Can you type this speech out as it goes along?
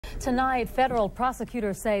Tonight, federal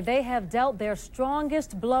prosecutors say they have dealt their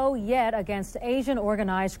strongest blow yet against Asian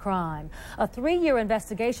organized crime. A 3-year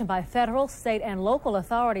investigation by federal, state, and local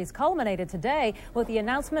authorities culminated today with the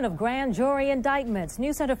announcement of grand jury indictments.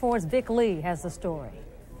 News Center 4's Vic Lee has the story.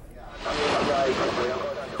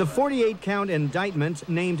 The 48-count indictment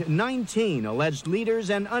named 19 alleged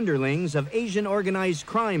leaders and underlings of Asian organized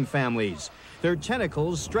crime families, their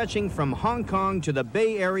tentacles stretching from Hong Kong to the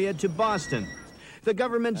Bay Area to Boston. The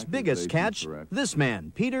government's biggest catch, this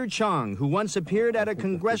man, Peter Chong, who once appeared at a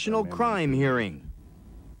congressional crime hearing.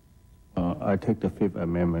 I take the Fifth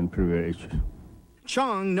Amendment privilege.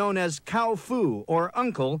 Chong, known as Kao Fu, or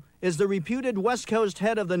Uncle, is the reputed West Coast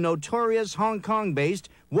head of the notorious Hong Kong-based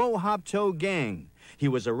Wo Hop To gang. He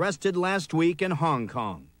was arrested last week in Hong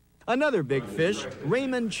Kong. Another big fish,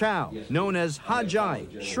 Raymond Chow, known as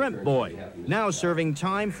Hajai, Shrimp Boy, now serving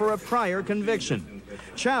time for a prior conviction.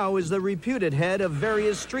 Chow is the reputed head of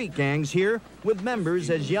various street gangs here, with members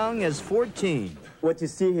as young as 14. What you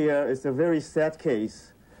see here is a very sad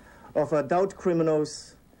case of adult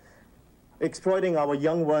criminals exploiting our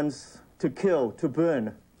young ones to kill, to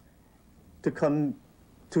burn,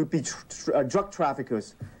 to be drug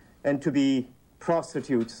traffickers, and to be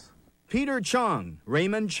prostitutes. Peter Chong,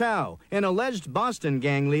 Raymond Chow, and alleged Boston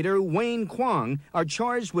gang leader Wayne Kwong are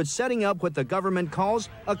charged with setting up what the government calls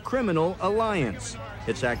a criminal alliance.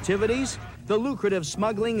 Its activities? The lucrative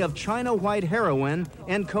smuggling of China white heroin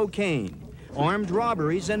and cocaine, armed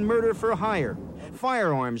robberies and murder for hire,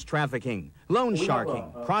 firearms trafficking, loan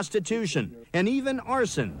sharking, prostitution, and even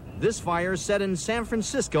arson. This fire set in San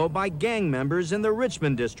Francisco by gang members in the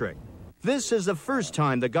Richmond district. This is the first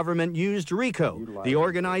time the government used RICO, the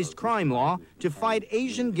organized crime law, to fight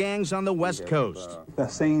Asian gangs on the West Coast. The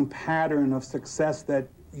same pattern of success that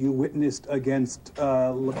you witnessed against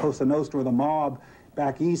La Cosa Nostra, the mob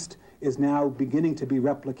back east, is now beginning to be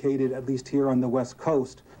replicated, at least here on the West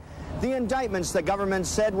Coast. The indictments, the government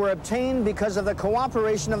said, were obtained because of the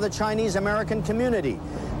cooperation of the Chinese American community.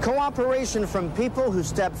 Cooperation from people who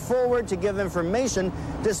stepped forward to give information,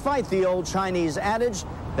 despite the old Chinese adage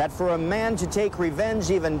that for a man to take revenge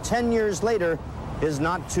even 10 years later is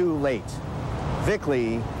not too late. Vic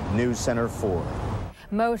Lee, News Center 4.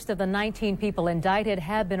 Most of the 19 people indicted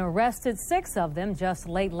have been arrested, 6 of them just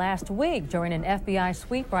late last week during an FBI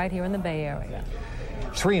sweep right here in the Bay Area.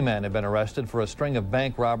 3 men have been arrested for a string of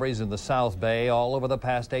bank robberies in the South Bay all over the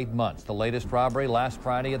past 8 months. The latest robbery last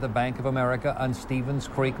Friday at the Bank of America on Stevens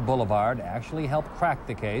Creek Boulevard actually helped crack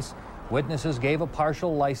the case. Witnesses gave a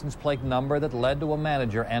partial license plate number that led to a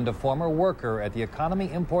manager and a former worker at the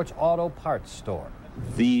Economy Imports Auto Parts store.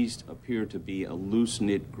 These appear to be a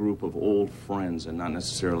loose-knit group of old friends and not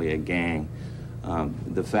necessarily a gang.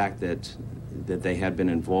 The fact that they had been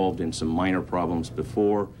involved in some minor problems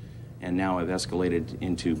before and now have escalated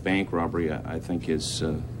into bank robbery, I think is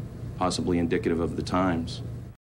possibly indicative of the times.